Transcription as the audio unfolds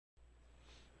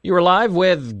You are live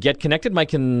with Get Connected.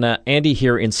 Mike and Andy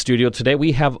here in studio today.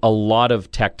 We have a lot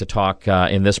of tech to talk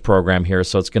in this program here,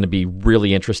 so it's going to be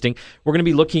really interesting. We're going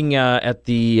to be looking at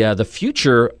the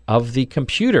future of the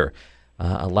computer,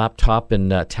 a laptop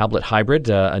and tablet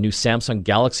hybrid, a new Samsung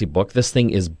Galaxy Book. This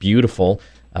thing is beautiful.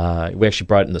 We actually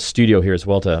brought it in the studio here as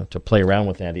well to play around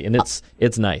with, Andy, and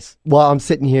it's nice. Well, I'm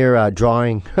sitting here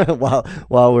drawing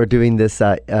while we're doing this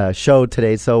show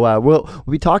today. So we'll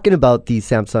be talking about the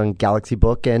Samsung Galaxy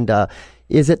Book, and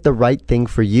is it the right thing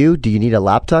for you? Do you need a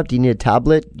laptop? Do you need a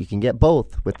tablet? You can get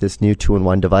both with this new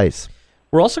 2-in-1 device.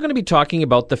 We're also going to be talking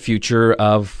about the future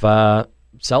of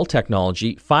cell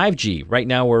technology, 5G. Right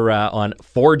now we're on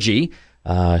 4G.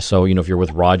 So, if you're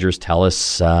with Rogers,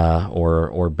 TELUS,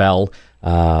 or Bell,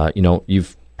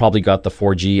 you've probably got the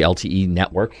 4G LTE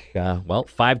network.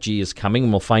 5G is coming,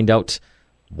 and we'll find out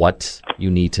what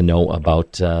you need to know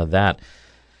about that.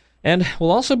 And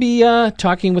we'll also be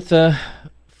talking with the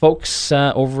folks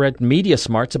over at Media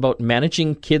Smarts about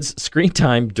managing kids' screen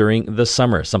time during the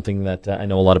summer, something that I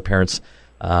know a lot of parents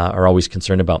are always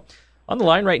concerned about. On the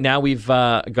line right now, we've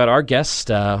got our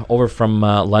guest over from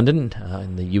London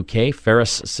in the UK,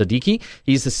 Faris Siddiqui.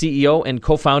 He's the CEO and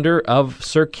co-founder of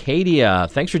Circadia.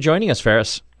 Thanks for joining us,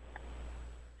 Faris.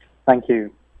 Thank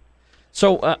you.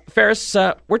 So, Faris,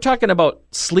 we're talking about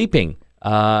sleeping.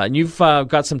 And you've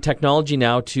got some technology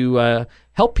now to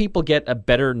help people get a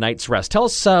better night's rest. Tell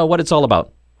us what it's all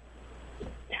about.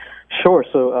 Sure.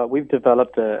 So we've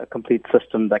developed a complete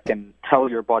system that can tell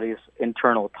your body's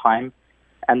internal time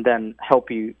and then help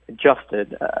you adjust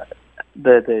it.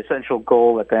 The essential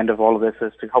goal at the end of all of this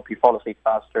is to help you fall asleep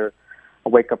faster,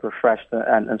 wake up refreshed,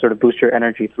 and sort of boost your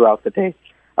energy throughout the day.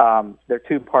 There are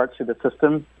two parts to the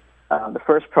system. The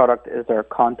first product is our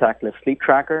contactless sleep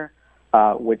tracker,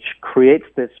 which creates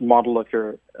this model of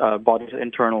your body's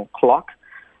internal clock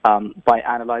by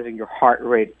analyzing your heart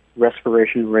rate,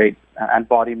 respiration rate, and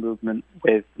body movement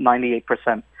with 98%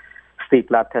 sleep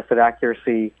lab tested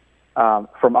accuracy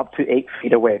from up to 8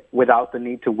 feet away without the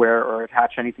need to wear or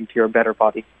attach anything to your bed or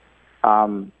body.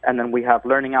 And then we have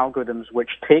learning algorithms which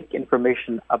take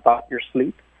information about your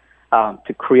sleep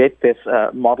to create this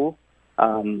model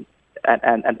and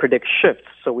predict shifts.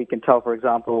 So we can tell, for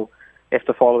example, if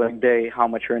the following day how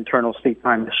much your internal sleep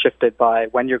time is shifted by,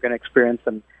 when you're going to experience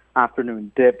an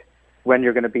afternoon dip, when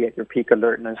you're going to be at your peak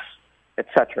alertness,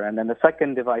 etc. And then the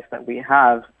second device that we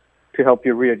have to help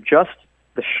you readjust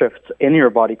the shifts in your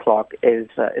body clock is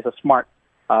a smart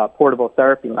portable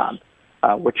therapy lamp,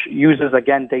 which uses,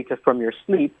 again, data from your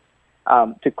sleep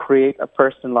to create a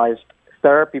personalized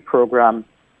therapy program.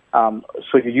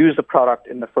 So you use the product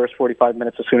in the first 45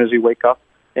 minutes as soon as you wake up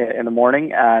in the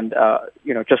morning and,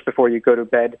 just before you go to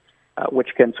bed,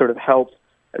 which can sort of help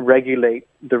regulate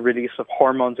the release of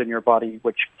hormones in your body,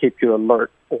 which keep you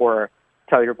alert or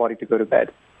tell your body to go to bed.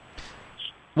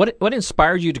 What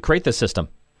inspired you to create this system?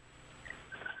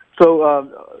 So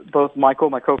both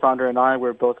Michael, my co-founder, and I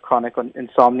were both chronic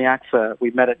insomniacs. We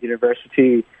met at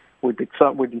university. We've been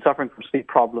suffering from sleep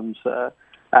problems,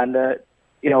 and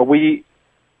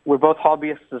we're both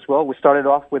hobbyists as well. We started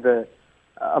off with a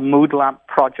mood lamp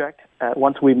project.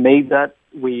 Once we made that,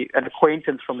 an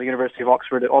acquaintance from the University of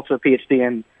Oxford, also a PhD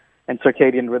in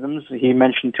circadian rhythms, he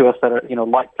mentioned to us that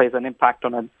light plays an impact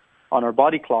on our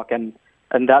body clock, and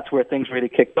that's where things really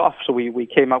kicked off. So we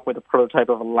came up with a prototype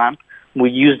of a lamp. We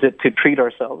used it to treat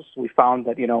ourselves. We found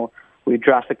that, we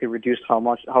drastically reduced how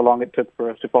long it took for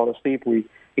us to fall asleep. We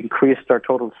increased our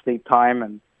total sleep time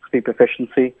and sleep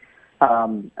efficiency.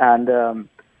 And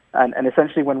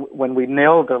essentially when we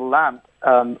nailed the lamp,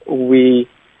 we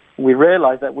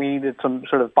realized that we needed some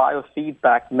sort of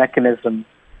biofeedback mechanism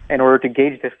in order to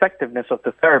gauge the effectiveness of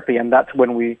the therapy. And that's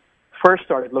when we first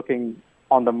started looking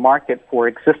on the market for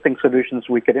existing solutions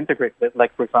we could integrate with,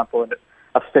 like, for example,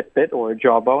 a Fitbit or a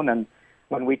Jawbone. And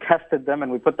when we tested them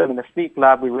and we put them in the sleep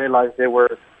lab, we realized they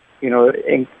were,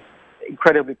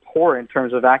 incredibly poor in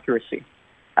terms of accuracy.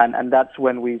 And that's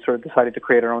when we sort of decided to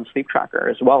create our own sleep tracker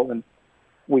as well. And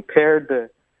we paired the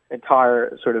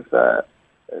entire sort of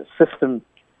system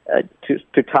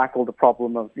to tackle the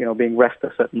problem of, being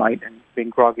restless at night and being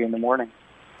groggy in the morning.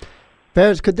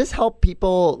 Faris, could this help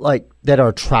people that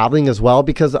are traveling as well?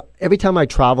 Because every time I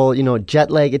travel,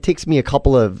 jet lag, it takes me a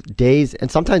couple of days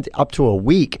and sometimes up to a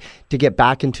week to get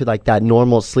back into that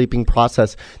normal sleeping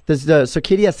process. Does the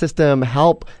Circadia system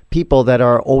help people that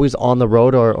are always on the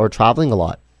road or traveling a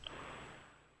lot?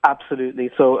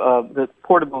 Absolutely. So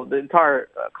the entire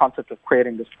concept of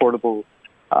creating this portable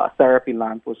therapy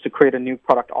lamp was to create a new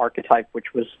product archetype, which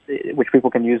people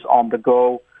can use on the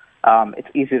go. It's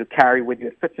easy to carry with you.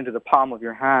 It fits into the palm of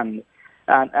your hand.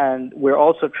 And we're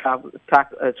also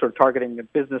sort of targeting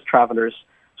business travelers,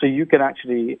 so you can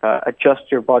actually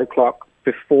adjust your body clock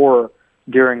before,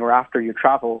 during, or after you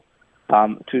travel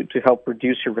to help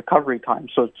reduce your recovery time.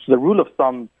 So the rule of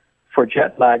thumb for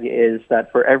jet lag is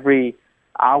that for every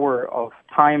hour of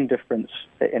time difference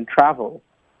in travel,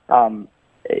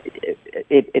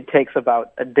 it takes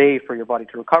about a day for your body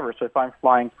to recover. So if I'm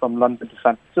flying from London to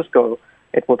San Francisco,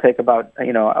 it will take about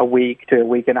a week to a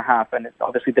week and a half, and it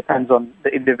obviously depends on the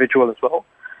individual as well.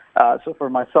 So for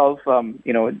myself,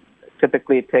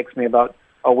 typically it takes me about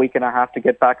a week and a half to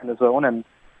get back in the zone. And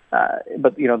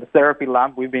but the therapy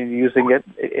lamp, we've been using it.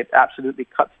 It absolutely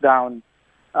cuts down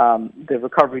the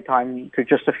recovery time to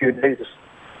just a few days.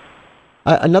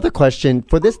 Another question,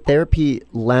 for this therapy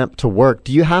lamp to work,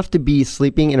 do you have to be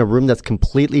sleeping in a room that's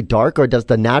completely dark, or does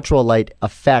the natural light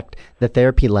affect the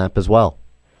therapy lamp as well?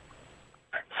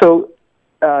 So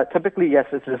typically, yes,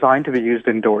 it's designed to be used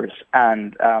indoors.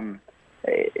 And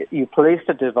you place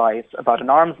the device about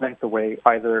an arm's length away,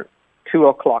 either 2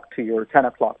 o'clock to you or 10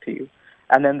 o'clock to you.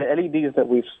 And then the LEDs that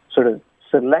we've sort of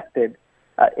selected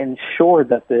ensure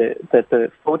that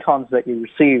the photons that you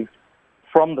receive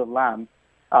from the lamp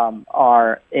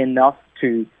are enough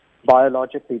to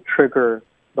biologically trigger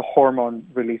the hormone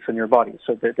release in your body.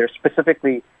 So they're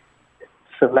specifically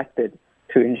selected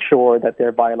to ensure that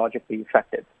they're biologically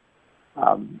effective.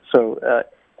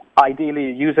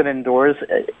 Ideally, use it indoors.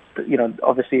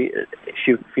 Obviously, if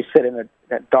you sit in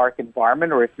a dark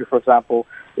environment, or if you, for example,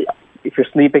 if you're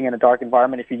sleeping in a dark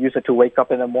environment, if you use it to wake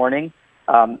up in the morning,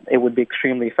 it would be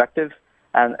extremely effective.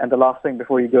 And the last thing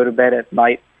before you go to bed at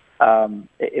night,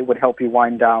 it would help you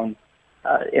wind down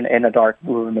in a dark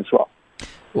room as well.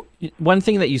 One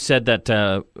thing that you said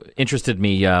that interested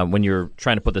me when you were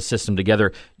trying to put the system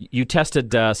together, you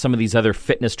tested some of these other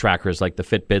fitness trackers like the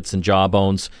Fitbits and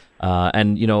Jawbones,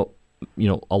 and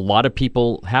a lot of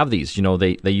people have these.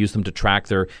 They use them to track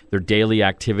their daily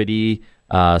activity.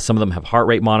 Some of them have heart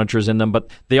rate monitors in them, but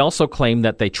they also claim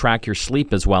that they track your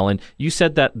sleep as well. And you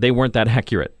said that they weren't that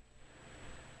accurate.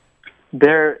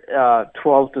 They're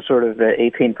 12 to sort of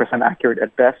 18% accurate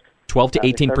at best. 12 to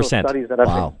 18%. Studies that have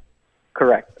been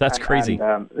correct. That's crazy.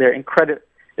 And, they're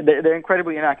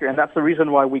incredibly inaccurate, and that's the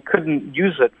reason why we couldn't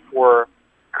use it for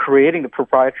creating the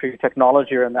proprietary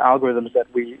technology and the algorithms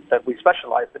that we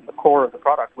specialize in, the core of the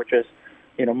product, which is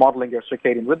modeling your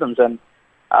circadian rhythms, and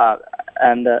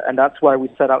that's why we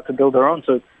set out to build our own.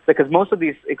 So because most of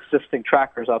these existing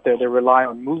trackers out there, they rely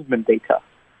on movement data,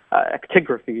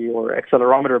 actigraphy or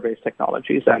accelerometer-based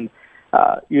technologies, and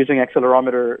using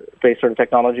accelerometer-based sort of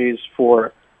technologies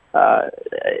for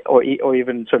or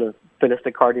even sort of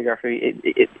ballistic cardiography,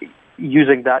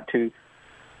 using that to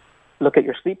look at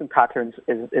your sleeping patterns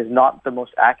is not the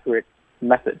most accurate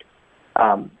method,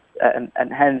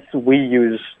 and hence we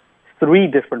use 3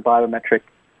 different biometric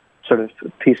sort of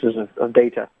pieces of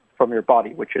data from your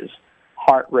body, which is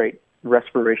heart rate,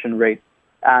 respiration rate,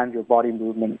 and your body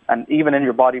movement. And even in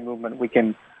your body movement, we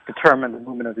can determine the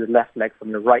movement of your left leg from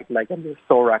your right leg, and your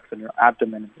thorax and your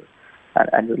abdomen,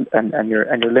 and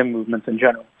your limb movements in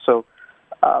general. So,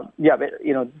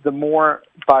 the more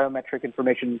biometric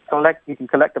information you can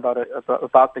collect about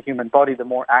the human body, the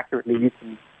more accurately you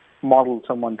can model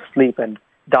someone's sleep and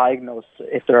diagnose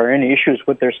if there are any issues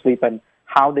with their sleep and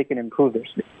how they can improve their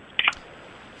sleep.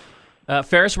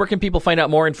 Ferris, where can people find out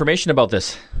more information about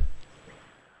this?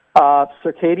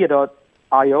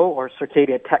 Circadia.io or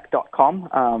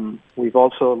circadiatech.com. We've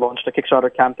also launched a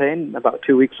Kickstarter campaign about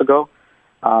 2 weeks ago.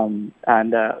 So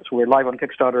we're live on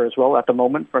Kickstarter as well at the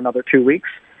moment for another 2 weeks.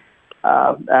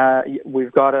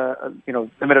 We've got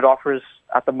limited offers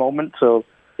at the moment. So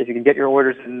if you can get your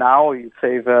orders in now, you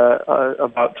save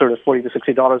about sort of $40 to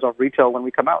 $60 off retail when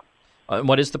we come out.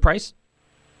 What is the price?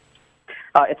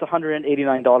 It's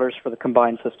 $189 for the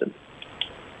combined system.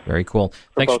 Very cool.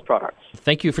 Thanks for both products.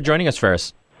 Thank you for joining us,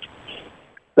 Ferris.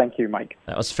 Thank you, Mike.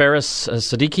 That was Ferris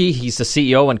Siddiqui. He's the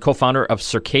CEO and co-founder of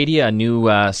Circadia, a new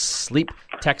sleep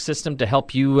tech system to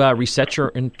help you reset your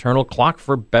internal clock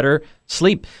for better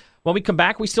sleep. When we come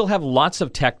back, we still have lots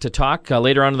of tech to talk.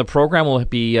 Later on in the program, we'll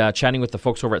be chatting with the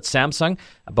folks over at Samsung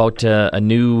about a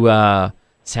new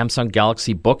Samsung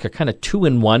Galaxy Book, a kind of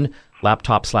 2-in-1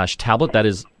 laptop/tablet that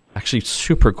is actually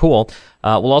super cool.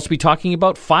 We'll also be talking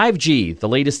about 5G, the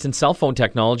latest in cell phone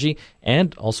technology,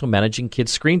 and also managing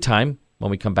kids' screen time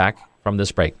when we come back from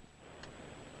this break.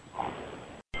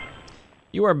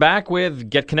 You are back with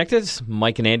Get Connected.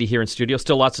 Mike and Andy here in studio.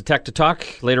 Still lots of tech to talk.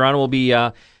 Later on, we'll be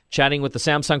chatting with the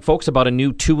Samsung folks about a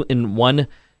new 2-in-1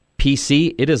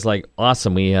 PC. It is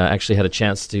awesome. We actually had a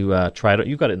chance to try it out.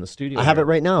 You got it in the studio. I have it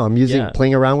right now. I'm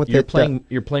playing around with it.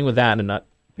 You're playing with that and not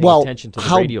paying attention to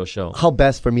the radio show. How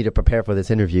best for me to prepare for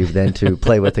this interview than to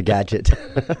play with a gadget?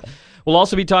 We'll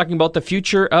also be talking about the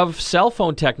future of cell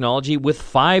phone technology with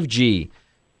 5G.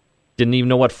 Didn't even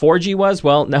know what 4G was?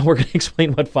 Well, now we're going to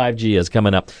explain what 5G is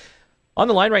coming up. On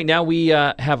the line right now, we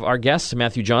have our guest,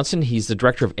 Matthew Johnson. He's the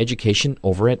Director of Education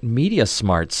over at Media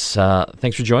Smarts.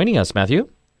 Thanks for joining us, Matthew.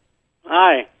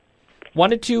 Hi.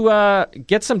 Wanted to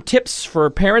get some tips for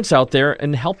parents out there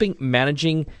in helping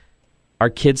managing our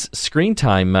kids' screen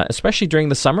time, especially during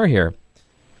the summer here.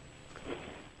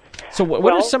 So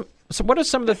what are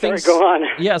some of the things? Sorry, go on.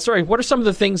 Yeah, sorry. What are some of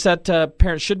the things that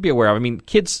parents should be aware of? I mean,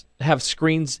 kids have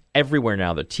screens everywhere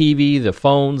now: the TV, the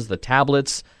phones, the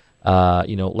tablets,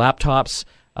 laptops.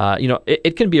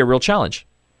 It can be a real challenge.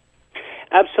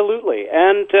 Absolutely,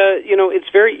 and it's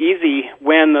very easy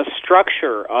when the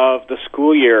structure of the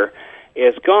school year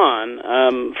is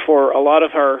gone for a lot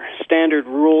of our standard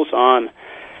rules on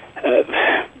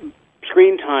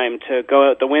screen time to go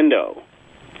out the window.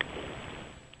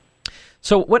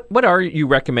 So what are you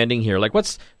recommending here? Like,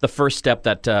 what's the first step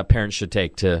that parents should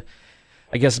take to,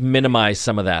 I guess, minimize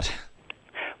some of that?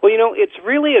 Well, it's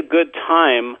really a good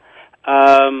time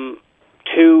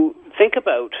to think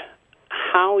about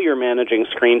how you're managing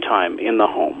screen time in the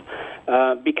home.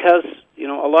 Because,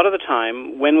 a lot of the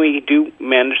time when we do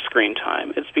manage screen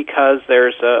time, it's because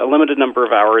there's a limited number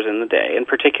of hours in the day, and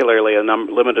particularly a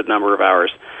limited number of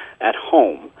hours at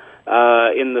home.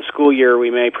 In the school year,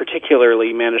 we may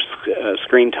particularly manage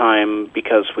screen time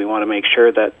because we want to make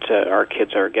sure that our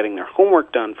kids are getting their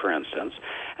homework done, for instance.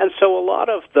 And so a lot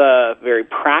of the very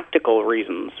practical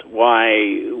reasons why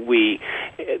we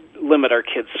limit our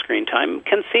kids' screen time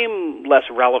can seem less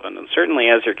relevant. And certainly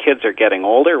as your kids are getting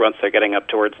older, once they're getting up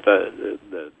towards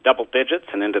the double digits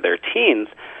and into their teens,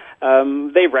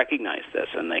 they recognize this,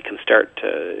 and they can start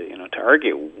to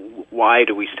argue, why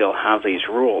do we still have these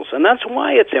rules? And that's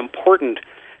why it's important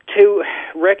to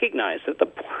recognize that the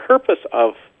purpose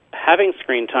of having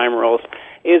screen time rules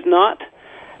is not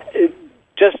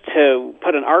just to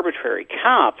put an arbitrary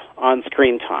cap on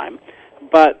screen time,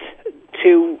 but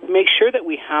to make sure that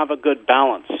we have a good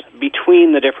balance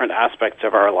between the different aspects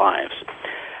of our lives.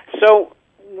 So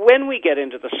when we get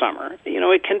into the summer,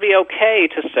 it can be okay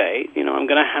to say,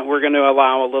 we're going to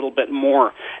allow a little bit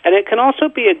more. And it can also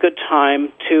be a good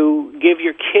time to give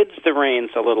your kids the reins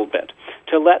a little bit,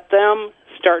 to let them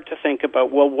start to think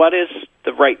about, well, what is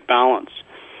the right balance?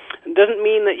 It doesn't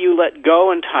mean that you let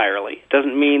go entirely. It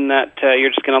doesn't mean that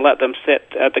you're just going to let them sit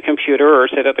at the computer or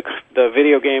sit at the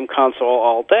video game console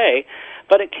all day,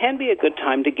 but it can be a good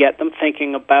time to get them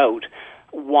thinking about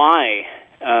why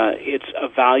it's a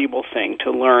valuable thing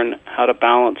to learn how to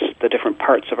balance the different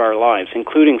parts of our lives,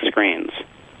 including screens.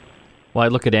 Well, I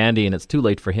look at Andy, and it's too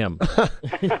late for him.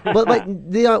 But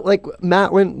like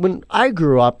Matt, when I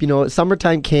grew up,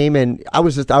 summertime came and I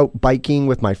was just out biking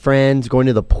with my friends, going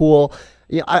to the pool.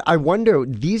 I wonder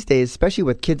these days, especially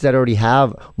with kids that already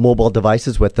have mobile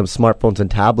devices with them, smartphones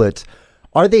and tablets,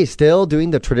 are they still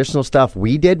doing the traditional stuff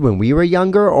we did when we were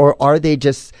younger, or are they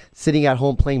just sitting at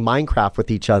home playing Minecraft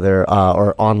with each other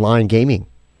or online gaming?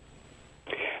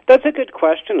 That's a good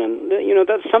question, and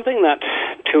that's something that,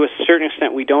 to a certain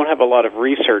extent, we don't have a lot of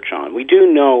research on. We do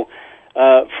know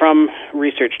from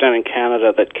research done in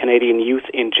Canada that Canadian youth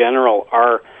in general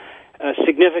are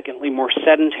significantly more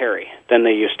sedentary than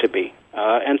they used to be,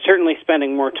 and certainly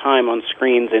spending more time on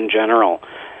screens in general.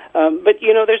 But,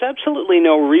 there's absolutely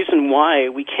no reason why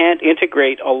we can't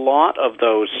integrate a lot of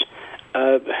those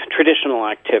traditional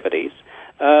activities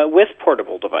with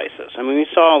portable devices. I mean, we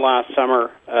saw last summer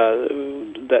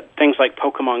that things like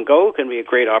Pokemon Go can be a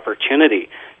great opportunity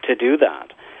to do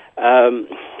that.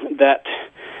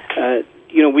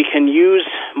 We can use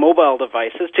mobile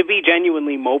devices to be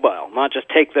genuinely mobile, not just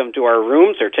take them to our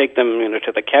rooms or take them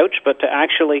to the couch, but to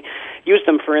actually use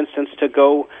them, for instance, to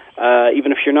go,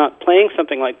 even if you're not playing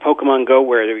something like Pokemon Go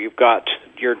where you've got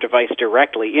your device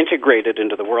directly integrated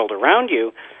into the world around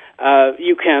you,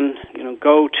 you can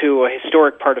go to a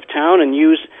historic part of town and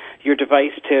use your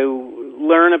device to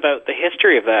learn about the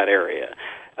history of that area.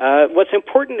 What's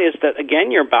important is that,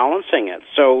 again, you're balancing it.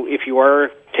 So if you are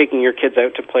taking your kids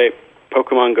out to play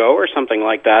Pokemon Go or something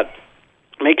like that,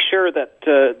 make sure that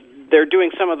they're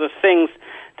doing some of the things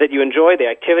that you enjoy, the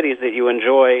activities that you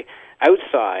enjoy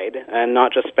outside, and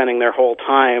not just spending their whole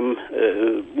time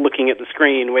looking at the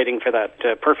screen waiting for that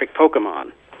perfect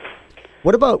Pokemon.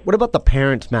 What about the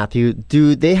parents, Matthew?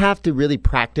 Do they have to really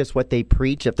practice what they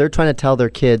preach? If they're trying to tell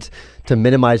their kids to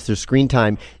minimize their screen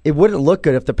time, it wouldn't look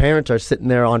good if the parents are sitting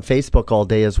there on Facebook all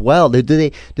day as well. Do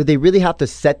they really have to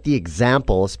set the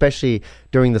example, especially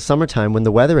during the summertime when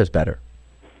the weather is better?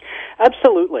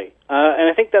 Absolutely. And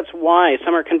I think that's why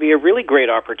summer can be a really great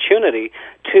opportunity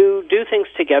to do things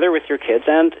together with your kids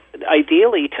and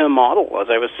ideally to model, as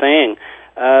I was saying,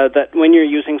 that when you're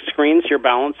using screens, you're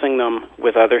balancing them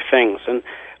with other things. And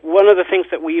one of the things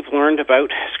that we've learned about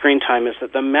screen time is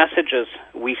that the messages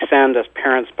we send as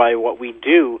parents by what we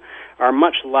do are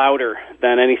much louder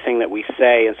than anything that we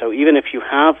say. And so even if you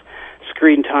have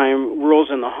screen time rules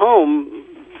in the home,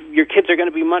 your kids are going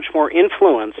to be much more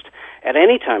influenced at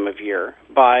any time of year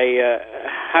by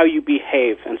how you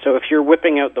behave. And so if you're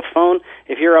whipping out the phone,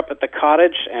 if you're up at the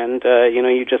cottage and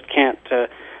you just can't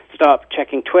stop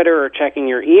checking Twitter or checking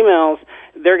your emails,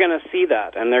 they're going to see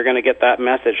that, and they're going to get that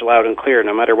message loud and clear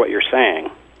no matter what you're saying.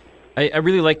 I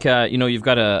really like, you've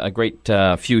got a great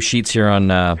few sheets here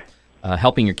on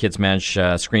helping your kids manage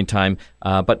screen time,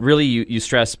 but really you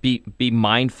stress be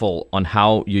mindful on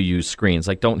how you use screens.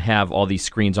 Like, don't have all these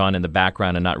screens on in the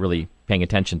background and not really paying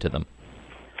attention to them.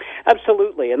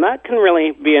 Absolutely, and that can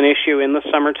really be an issue in the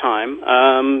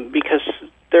summertime because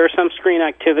there are some screen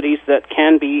activities that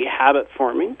can be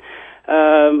habit-forming.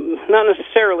 Not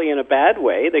necessarily in a bad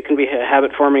way. They can be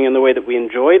habit-forming in the way that we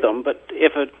enjoy them, but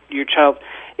if your child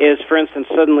is, for instance,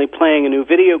 suddenly playing a new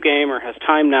video game or has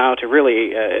time now to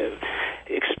really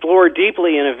explore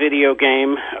deeply in a video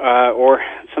game or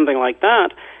something like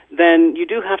that, then you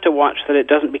do have to watch that it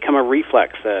doesn't become a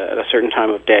reflex at a certain time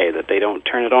of day, that they don't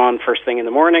turn it on first thing in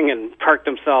the morning and park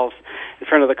themselves in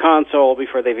front of the console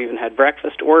before they've even had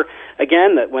breakfast, or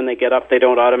again, that when they get up they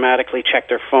don't automatically check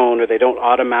their phone or they don't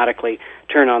automatically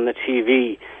turn on the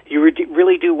TV. You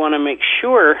really do want to make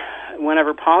sure,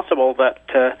 whenever possible, that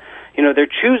they're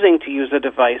choosing to use a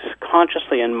device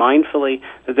consciously and mindfully,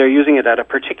 that they're using it at a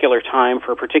particular time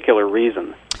for a particular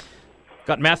reason.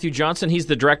 Got Matthew Johnson. He's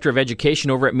the Director of Education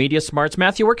over at Media Smarts.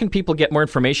 Matthew, where can people get more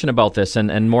information about this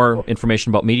and more information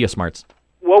about Media Smarts?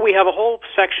 Well, we have a whole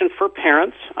section for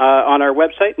parents on our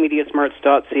website,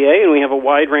 mediasmarts.ca, and we have a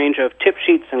wide range of tip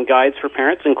sheets and guides for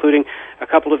parents, including a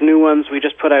couple of new ones we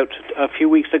just put out a few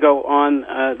weeks ago on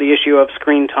the issue of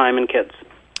screen time in kids.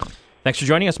 Thanks for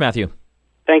joining us, Matthew.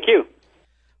 Thank you.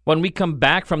 When we come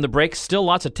back from the break, still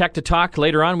lots of tech to talk.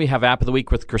 Later on, we have App of the Week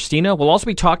with Christina. We'll also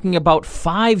be talking about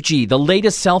 5G, the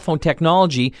latest cell phone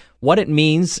technology, what it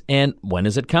means, and when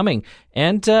is it coming.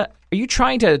 And are you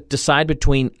trying to decide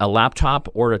between a laptop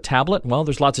or a tablet? Well,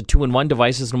 there's lots of two-in-one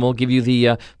devices, and we'll give you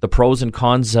the pros and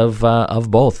cons of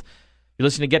both. You're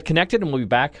listening to Get Connected, and we'll be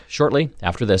back shortly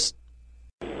after this.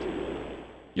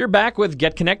 You're back with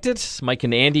Get Connected. Mike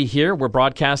and Andy here. We're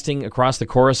broadcasting across the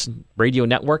Chorus Radio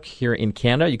Network here in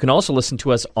Canada. You can also listen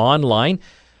to us online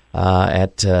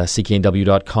at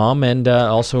cknw.com and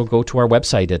also go to our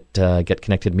website at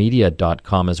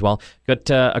getconnectedmedia.com as well. Got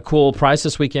a cool prize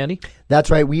this week, Andy?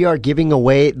 That's right. We are giving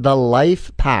away the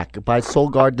Life Pack by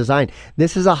SolGuard Design.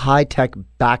 This is a high-tech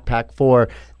backpack for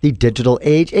the digital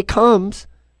age. It comes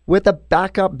with a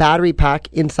backup battery pack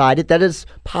inside it that is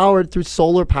powered through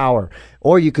solar power.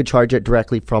 Or you could charge it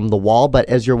directly from the wall, but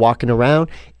as you're walking around,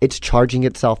 it's charging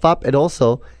itself up.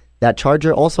 That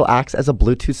charger also acts as a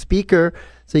Bluetooth speaker,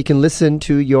 so you can listen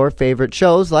to your favorite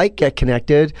shows like Get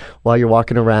Connected while you're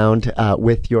walking around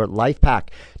with your Life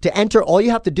Pack. To enter, all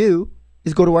you have to do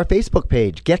is go to our Facebook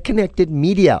page, Get Connected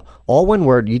Media, all one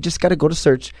word. You just got to go to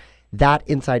search that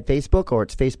inside Facebook, or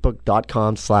it's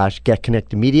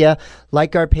facebook.com/getconnectedmedia.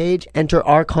 Like our page, enter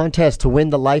our contest to win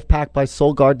the Life Pack by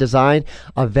SolGuard Design,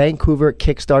 a Vancouver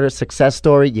Kickstarter success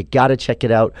story. You got to check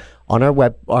it out on our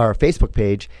Facebook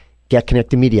page, Get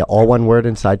Connected Media, all one word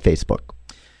inside Facebook.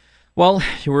 Well,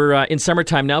 we're in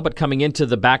summertime now, but coming into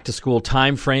the back-to-school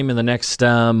time frame in the next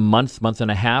month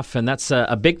and a half, and that's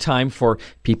a big time for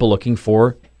people looking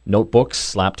for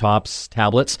notebooks, laptops,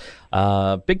 tablets.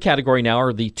 Big category now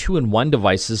are the two-in-one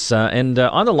devices. And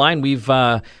on the line, we've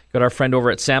got our friend over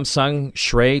at Samsung,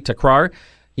 Shrey Takrar.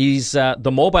 He's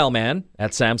the mobile man at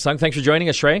Samsung. Thanks for joining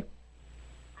us, Shrey.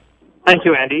 Thank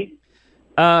you, Andy.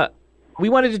 We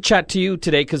wanted to chat to you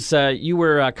today because you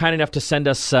were kind enough to send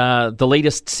us the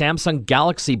latest Samsung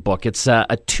Galaxy Book. It's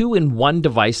a two-in-one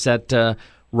device that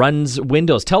runs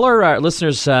Windows. Tell our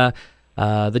listeners the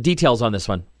details on this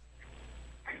one.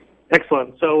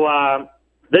 Excellent. So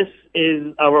this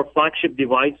is our flagship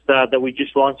device that we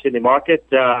just launched in the market,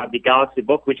 the Galaxy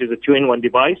Book, which is a two-in-one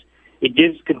device. It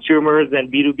gives consumers and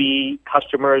B2B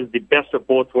customers the best of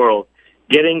both worlds,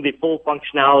 getting the full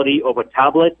functionality of a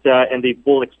tablet and the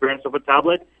full experience of a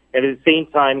tablet, and at the same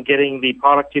time getting the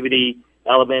productivity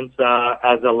elements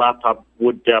as a laptop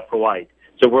would provide.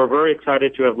 So we're very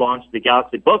excited to have launched the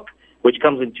Galaxy Book, which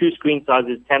comes in two screen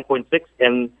sizes, 10.6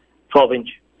 and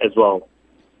 12-inch as well.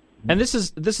 And this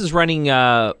is running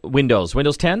Windows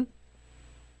 10?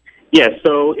 Yes,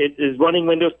 so it is running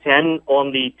Windows 10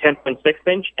 on the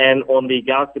 10.6-inch, and on the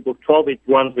Galaxy Book 12, it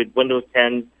runs with Windows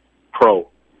 10 Pro,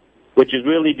 which is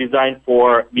really designed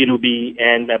for B2B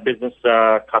and business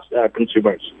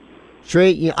consumers.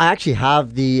 Shrey, I actually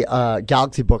have the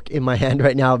Galaxy Book in my hand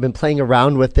right now. I've been playing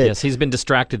around with it. Yes, he's been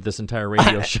distracted this entire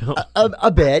radio show.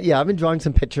 A bit, yeah. I've been drawing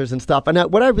some pictures and stuff. And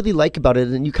what I really like about it,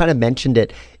 and you kind of mentioned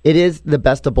it, it is the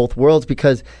best of both worlds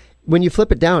because when you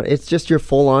flip it down, it's just your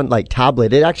full-on like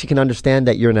tablet. It actually can understand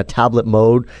that you're in a tablet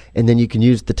mode, and then you can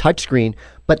use the touchscreen.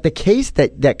 But the case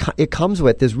that it comes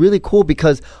with is really cool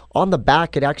because on the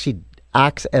back, it actually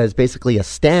acts as basically a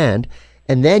stand,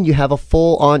 and then you have a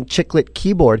full-on chiclet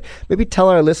keyboard. Maybe tell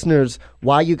our listeners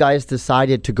why you guys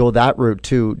decided to go that route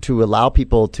to allow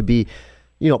people to be,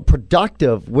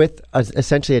 productive with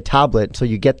essentially a tablet, so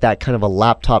you get that kind of a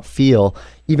laptop feel,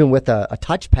 even with a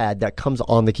touchpad that comes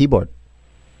on the keyboard.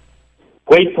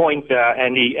 Great point,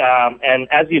 Andy. And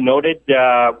as you noted,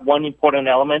 one important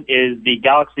element is the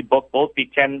Galaxy Book, both the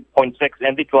 10.6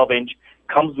 and the 12-inch,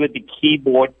 comes with the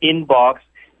keyboard in-box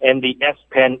and the S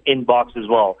Pen in-box as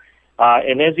well.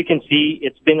 And as you can see,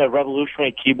 it's been a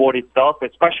revolutionary keyboard itself.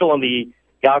 It's special on the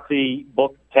Galaxy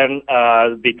Book 10,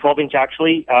 the 12-inch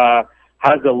actually,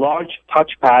 has a large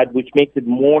touchpad, which makes it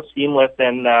more seamless,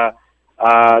 and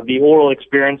the oral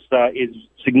experience is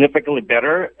significantly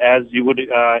better, as you would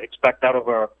expect out of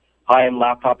a high-end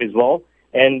laptop as well.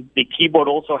 And the keyboard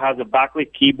also has a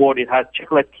backlit keyboard. It has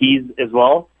chiclet keys as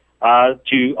well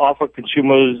to offer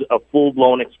consumers a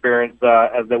full-blown experience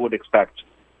as they would expect.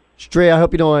 Shrey, I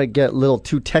hope you don't want to get a little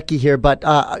too techie here, but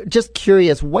just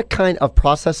curious, what kind of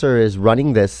processor is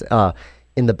running this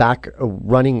in the back,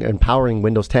 running and powering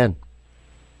Windows 10?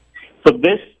 So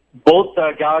both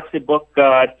Galaxy Book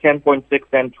 10.6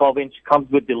 and 12-inch comes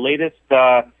with the latest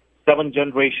 7th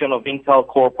generation of Intel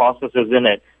Core processors in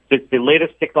it. So it's the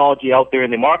latest technology out there in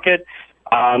the market.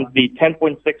 The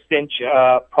 10.6-inch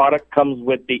product comes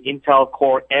with the Intel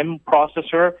Core M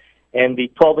processor, and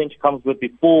the 12-inch comes with the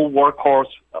full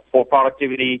workhorse for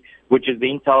productivity, which is the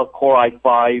Intel Core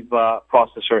i5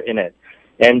 processor in it.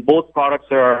 And both products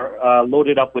are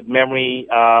loaded up with memory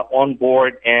on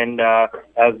board and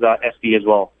as SD as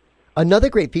well. Another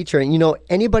great feature, and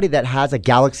anybody that has a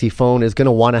Galaxy phone is going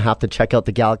to want to have to check out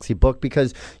the Galaxy Book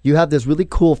because you have this really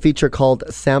cool feature called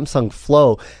Samsung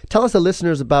Flow. Tell us, the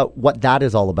listeners, about what that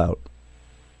is all about.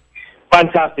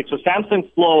 Fantastic. So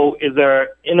Samsung Flow is an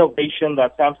innovation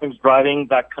that Samsung's driving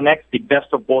that connects the best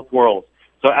of both worlds.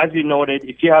 So as you noted,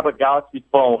 if you have a Galaxy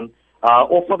phone,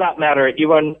 or for that matter,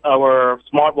 even our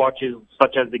smartwatches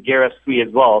such as the Gear S3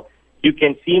 as well, you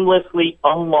can seamlessly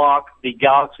unlock the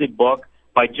Galaxy Book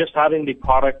by just having the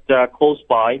product close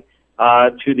by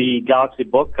to the Galaxy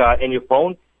Book in your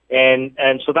phone.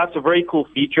 And so that's a very cool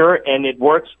feature, and it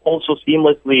works also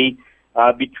seamlessly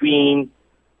between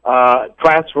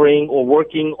transferring or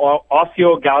working off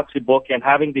your Galaxy Book and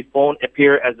having the phone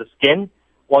appear as a skin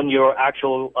on your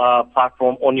actual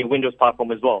platform, on your Windows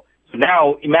platform as well. So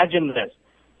now imagine this.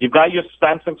 You've got your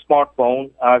Samsung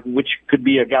smartphone, which could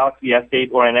be a Galaxy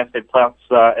S8 or an S8 Plus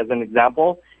as an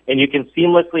example, and you can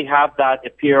seamlessly have that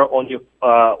appear on your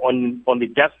on the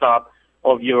desktop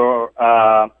of your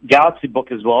Galaxy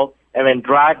Book as well, and then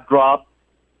drag, drop,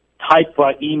 type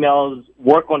emails,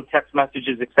 work on text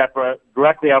messages, etc.,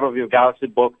 directly out of your Galaxy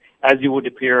Book as you would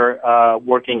appear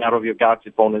working out of your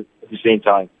Galaxy phone at the same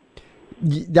time.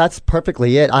 That's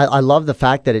perfectly it. I love the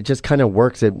fact that it just kind of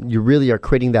works. You really are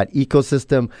creating that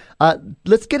ecosystem.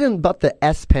 Let's get in about the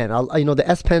S Pen. The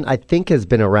S Pen, I think, has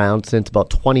been around since about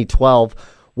 2012.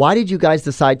 Why did you guys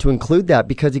decide to include that?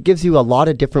 Because it gives you a lot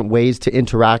of different ways to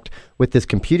interact with this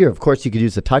computer. Of course, you could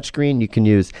use the touchscreen, you can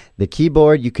use the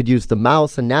keyboard, you could use the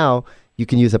mouse, and now you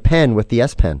can use a pen with the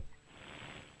S Pen.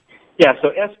 Yeah, so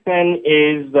S Pen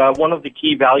is one of the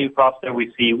key value props that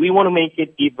we see. We want to make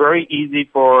it very easy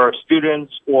for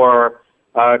students or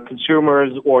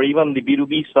consumers or even the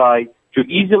B2B side to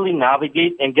easily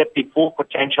navigate and get the full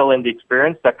potential and the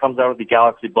experience that comes out of the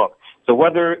Galaxy Book. So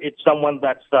whether it's someone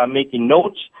that's making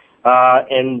notes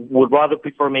and would rather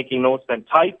prefer making notes than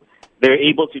type, they're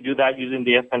able to do that using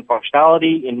the S Pen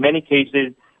functionality. In many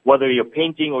cases, whether you're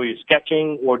painting or you're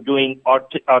sketching or doing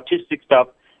artistic stuff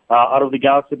out of the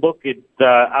Galaxy Book, it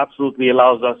absolutely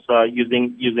allows us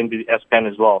using the S Pen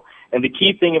as well. And the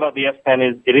key thing about the S Pen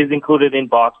is it is included in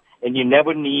box, and you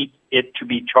never need it to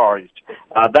be charged.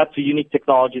 That's a unique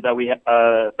technology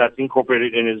that that's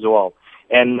incorporated in as well.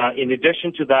 And in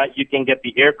addition to that, you can get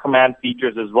the Air Command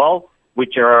features as well,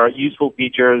 which are useful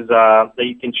features that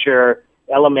you can share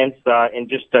elements and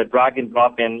just drag and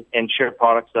drop and share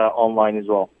products online as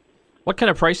well. What kind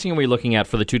of pricing are we looking at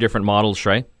for the two different models,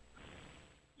 Shrey?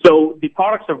 So the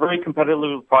products are very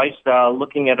competitively priced.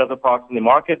 Looking at other products in the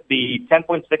market, the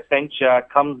 10.6-inch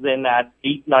comes in at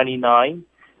 $899.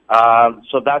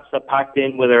 So that's packed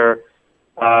in with our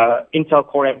Intel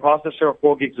Core M processor,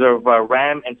 4 gigs of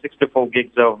RAM, and 64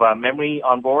 gigs of memory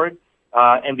on board.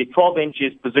 And the 12-inch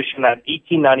is positioned at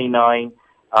 $1899,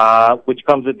 which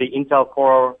comes with the Intel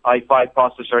Core i5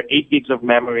 processor, 8 gigs of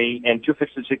memory, and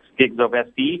 256 gigs of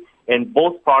SD. And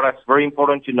both products, very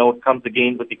important to note, comes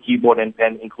again with the keyboard and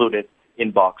pen included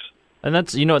in box. And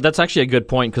that's actually a good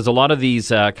point, because a lot of these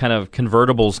kind of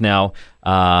convertibles now,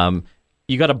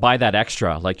 you got to buy that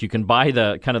extra. Like, you can buy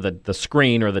the kind of the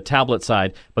screen or the tablet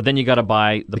side, but then you got to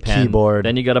buy the pen, keyboard.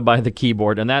 Then you got to buy the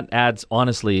keyboard, and that adds,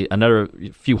 honestly, another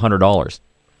few $100.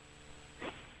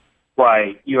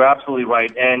 Right, you're absolutely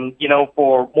right. And,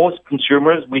 for most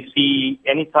consumers, we see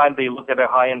anytime they look at a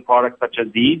high-end product such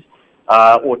as these,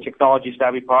 or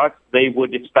technology-savvy products, they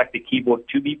would expect the keyboard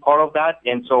to be part of that.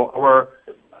 And so our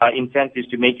intent is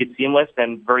to make it seamless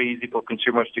and very easy for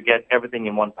consumers to get everything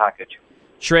in one package.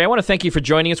 Shrey, I want to thank you for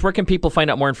joining us. Where can people find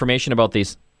out more information about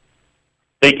these?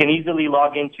 They can easily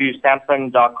log into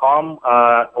Samsung.com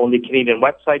on the Canadian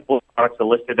website. Both products are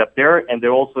listed up there, and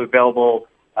they're also available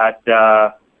at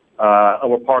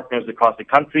our partners across the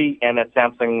country and at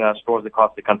Samsung stores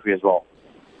across the country as well.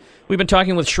 We've been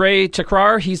talking with Shrey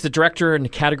Thakrar. He's the director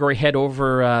and category head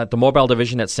over the mobile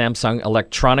division at Samsung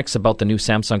Electronics about the new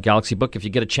Samsung Galaxy Book. If you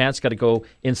get a chance, got to go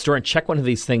in store and check one of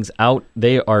these things out.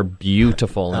 They are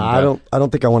beautiful. And, I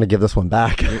don't think I want to give this one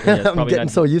back. Yeah, I'm getting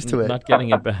so used to it. Not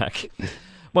getting it back.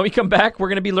 When we come back, we're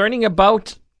going to be learning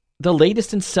about the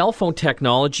latest in cell phone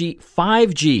technology,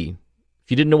 5G.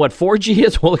 If you didn't know what 4G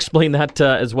is, we'll explain that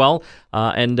as well,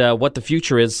 and what the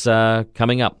future is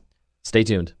coming up. Stay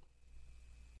tuned.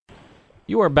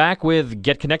 You are back with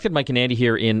Get Connected. Mike and Andy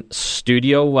here in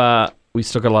studio. We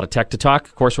still got a lot of tech to talk.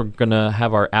 Of course, we're going to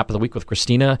have our App of the Week with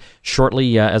Christina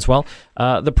shortly as well.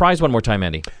 The prize one more time,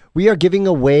 Andy. We are giving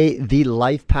away the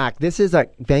Life Pack. This is a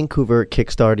Vancouver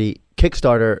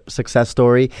Kickstarter success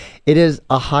story. It is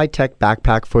a high-tech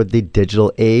backpack for the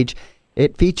digital age.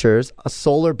 It features a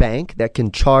solar bank that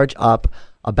can charge up,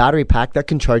 a battery pack that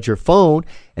can charge your phone,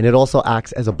 and it also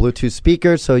acts as a Bluetooth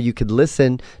speaker so you could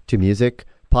listen to music,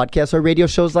 podcasts, or radio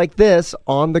shows like this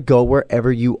on the go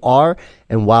wherever you are.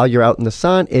 And while you're out in the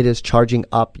sun, it is charging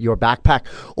up your backpack.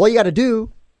 All you got to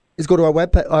do is go to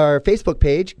our Facebook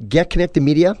page, Get Connected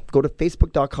Media. Go to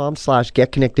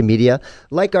facebook.com/Get Connected Media.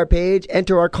 Like our page,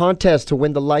 enter our contest to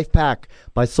win the Life Pack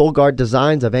by SolGuard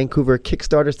Designs, a Vancouver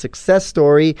Kickstarter success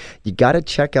story. You got to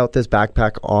check out this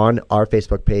backpack on our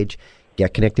Facebook page,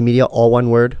 Get Connected Media, all one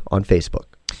word, on Facebook.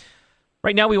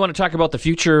 Right now, we want to talk about the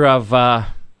future of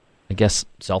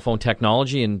cell phone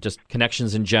technology and just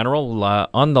connections in general.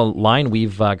 On the line,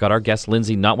 we've got our guest,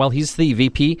 Lindsay Notwell. He's the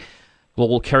VP,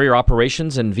 Global Carrier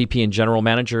Operations, and VP and General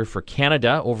Manager for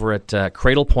Canada over at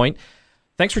Cradlepoint.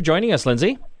 Thanks for joining us,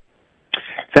 Lindsay.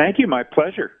 Thank you. My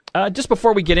pleasure. Just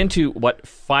before we get into what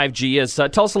 5G is,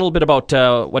 tell us a little bit about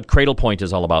what Cradlepoint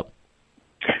is all about.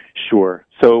 Sure.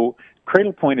 So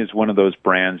Cradlepoint is one of those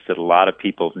brands that a lot of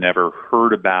people have never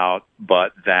heard about,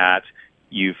 but that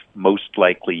you've most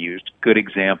likely used. Good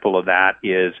example of that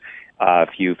is if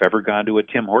you've ever gone to a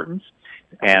Tim Hortons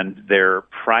and their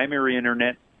primary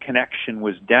internet connection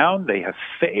was down, they have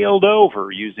failed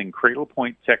over using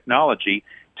Cradlepoint technology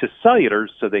to cellular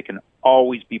so they can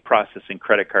always be processing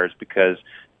credit cards, because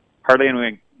hardly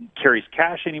anyone carries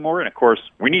cash anymore, and of course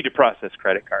we need to process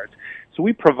credit cards. So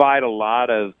we provide a lot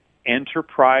of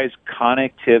enterprise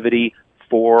connectivity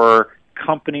for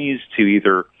companies to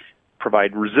either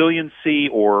provide resiliency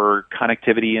or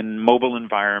connectivity in mobile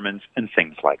environments and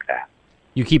things like that.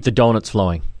 You keep the donuts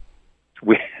flowing.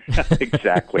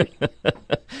 Exactly.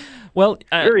 Well,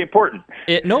 very important.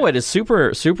 It is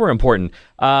super, super important.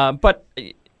 But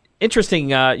interesting,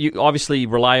 you obviously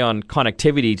rely on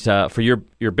connectivity for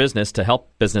your business to help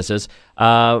businesses.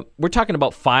 We're talking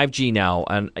about 5G now,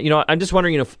 and I'm just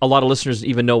wondering if a lot of listeners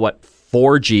even know what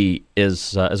 4G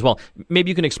is as well. Maybe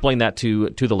you can explain that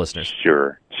to the listeners.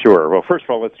 Sure. Well, first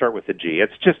of all, let's start with the G.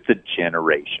 It's just the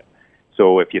generation.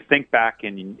 So if you think back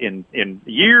in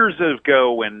years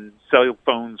ago when cell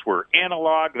phones were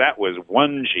analog, that was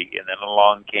 1G, and then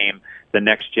along came the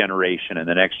next generation and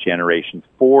the next generation.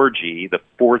 4G, the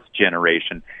fourth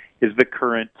generation, is the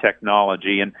current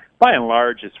technology. And by and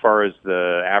large, as far as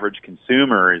the average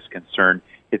consumer is concerned,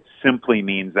 it simply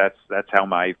means that's how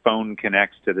my phone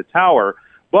connects to the tower.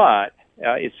 But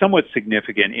it's somewhat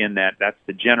significant in that that's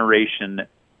the generation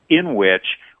in which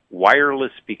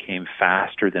wireless became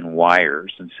faster than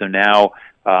wires. And so now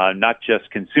not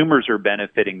just consumers are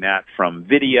benefiting that from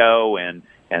video and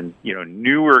and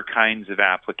newer kinds of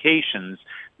applications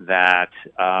that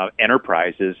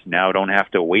enterprises now don't have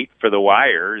to wait for the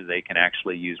wire. They can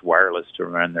actually use wireless to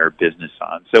run their business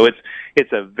on. So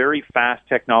it's a very fast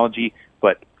technology,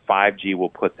 but 5G will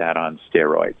put that on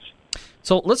steroids.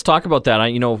 So let's talk about that.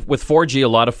 With 4G, a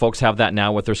lot of folks have that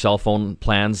now with their cell phone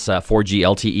plans, 4G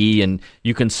LTE, and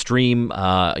you can stream,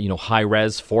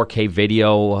 high-res 4K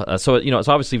video. So it's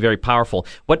obviously very powerful.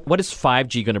 What is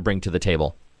 5G going to bring to the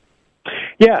table?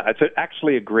 Yeah, it's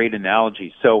actually a great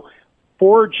analogy. So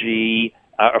 4G,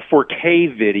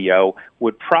 4K video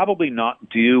would probably not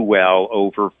do well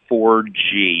over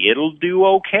 4G. It'll do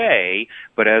okay,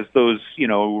 but as those,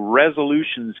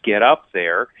 resolutions get up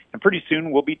there, and pretty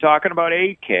soon we'll be talking about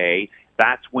 8K,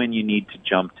 that's when you need to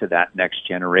jump to that next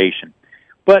generation.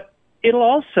 But it'll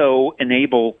also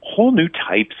enable whole new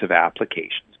types of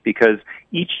applications because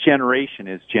each generation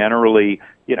is generally,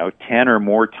 10 or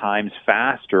more times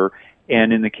faster.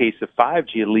 And in the case of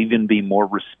 5G, it'll even be more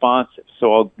responsive.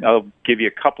 So I'll give you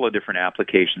a couple of different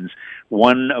applications,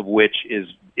 one of which is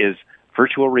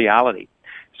virtual reality.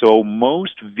 So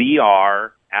most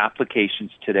VR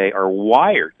applications today are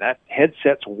wired. That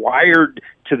headset's wired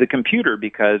to the computer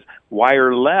because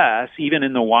wireless, even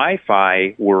in the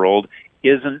Wi-Fi world,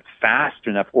 isn't fast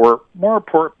enough or more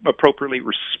appropriately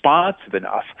responsive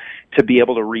enough to be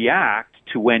able to react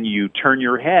to when you turn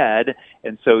your head,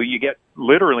 and so you get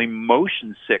literally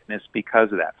motion sickness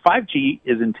because of that. 5G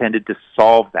is intended to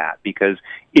solve that because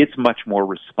it's much more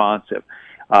responsive.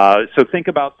 So think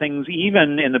about things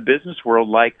even in the business world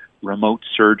like remote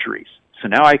surgeries. So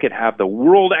now I could have the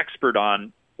world expert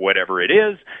on whatever it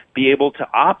is, be able to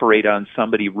operate on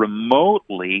somebody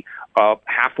remotely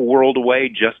half a world away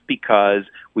just because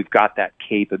we've got that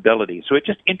capability. So it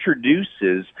just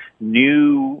introduces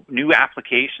new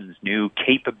applications, new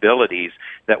capabilities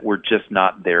that were just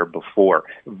not there before.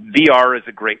 VR is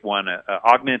a great one.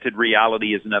 Augmented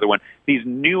reality is another one. These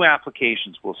new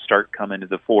applications will start coming to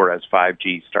the fore as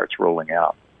 5G starts rolling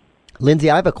out.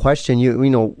 Lindsay, I have a question.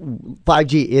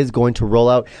 5G is going to roll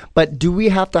out, but do we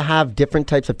have to have different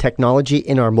types of technology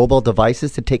in our mobile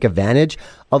devices to take advantage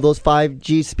of those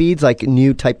 5G speeds, like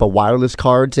new type of wireless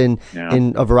cards in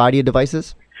a variety of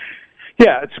devices?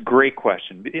 Yeah, it's a great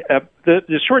question.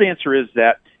 The short answer is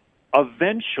that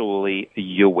eventually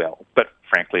you will, but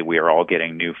frankly, we are all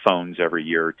getting new phones every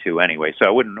year or two anyway, so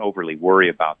I wouldn't overly worry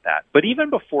about that. But even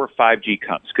before 5G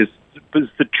comes, because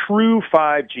the true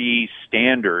 5G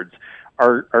standards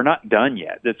are not done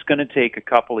yet. It's going to take a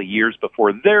couple of years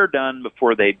before they're done,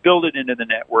 before they build it into the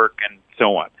network, and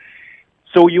so on.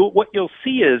 So what you'll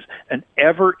see is an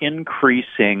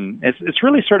ever-increasing, it's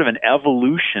really sort of an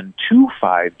evolution to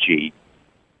 5G,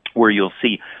 where you'll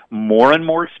see more and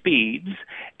more speeds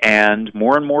and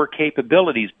more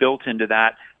capabilities built into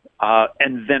that,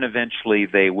 and then eventually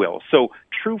they will. So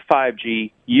true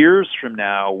 5G, years from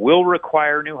now, will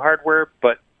require new hardware,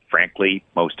 but frankly,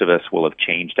 most of us will have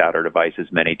changed out our devices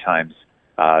many times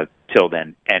till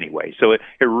then anyway. So it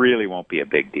really won't be a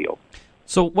big deal.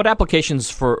 So what applications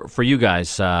for you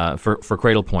guys, for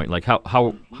Cradlepoint? Like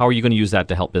how are you going to use that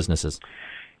to help businesses?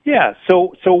 Yeah,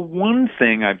 so one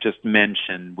thing I've just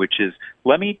mentioned, which is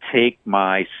let me take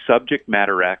my subject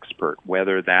matter expert,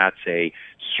 whether that's a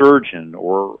surgeon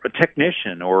or a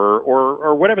technician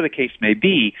or whatever the case may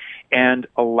be, and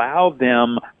allow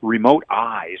them remote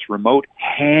eyes, remote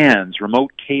hands,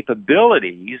 remote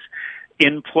capabilities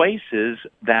in places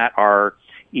that are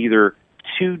either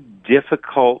too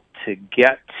difficult to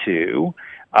get to,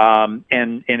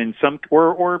 and in some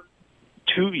or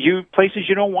to places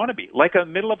you don't want to be, like a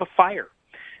middle of a fire,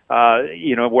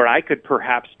 where I could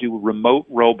perhaps do remote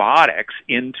robotics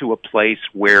into a place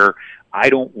where I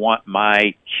don't want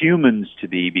my humans to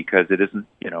be because it isn't,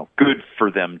 good for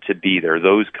them to be there,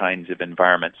 those kinds of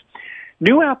environments.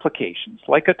 New applications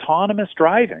like autonomous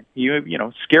driving,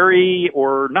 scary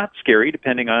or not scary,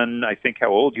 depending on, I think, how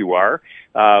old you are.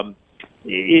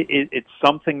 It's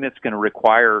something that's going to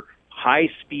require high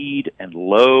speed and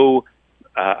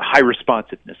high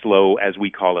responsiveness, low, as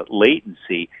we call it,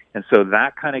 latency. And so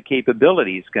that kind of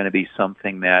capability is going to be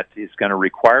something that is going to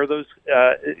require those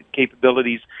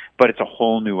capabilities, but it's a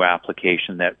whole new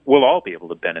application that we'll all be able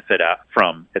to benefit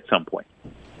from at some point.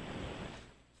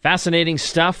 Fascinating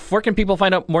stuff. Where can people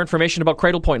find out more information about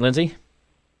Cradlepoint, Lindsay?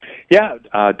 Yeah,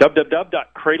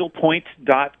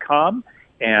 www.cradlepoint.com,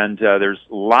 and there's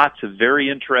lots of very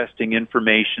interesting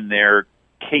information there,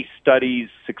 case studies,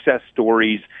 success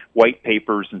stories, white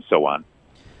papers, and so on.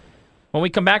 When we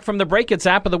come back from the break, it's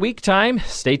App of the Week time.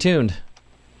 Stay tuned.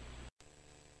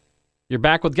 You're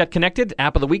back with Get Connected,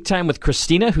 App of the Week time with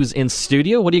Christina, who's in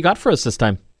studio. What do you got for us this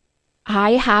time?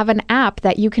 I have an app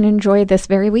that you can enjoy this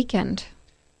very weekend.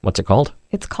 What's it called?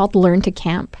 It's called Learn to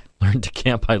Camp. Learn to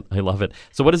Camp. I love it.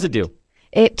 So what does it do?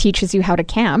 It teaches you how to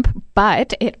camp,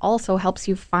 but it also helps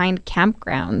you find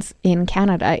campgrounds in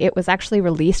Canada. It was actually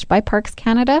released by Parks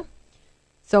Canada.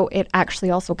 So it actually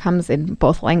also comes in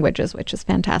both languages, which is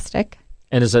fantastic.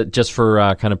 And is it just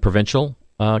for kind of provincial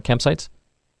campsites?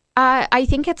 I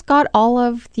think it's got all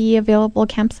of the available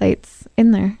campsites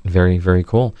in there. Very, very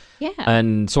cool. Yeah.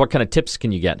 And so what kind of tips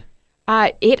can you get?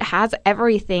 It has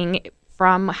everything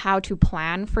from how to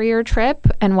plan for your trip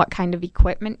and what kind of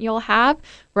equipment you'll have,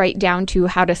 right down to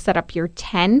how to set up your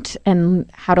tent and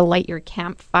how to light your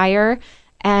campfire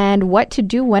and what to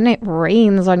do when it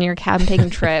rains on your camping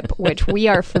trip, which we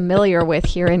are familiar with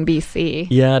here in BC.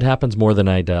 Yeah, it happens more than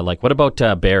I'd like. What about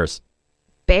bears?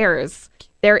 Bears.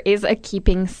 There is a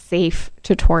keeping safe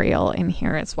tutorial in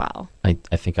here as well. I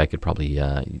think I could probably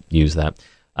use that.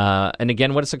 And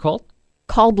again, what is it called?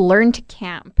 Called Learn to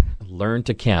Camp. Learn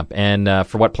to Camp. And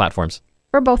for what platforms?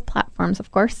 For both platforms, of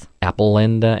course. Apple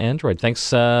and Android. Thanks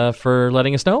for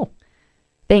letting us know.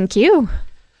 Thank you.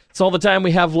 That's all the time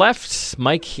we have left.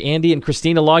 Mike, Andy, and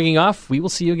Christina logging off. We will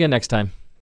see you again next time.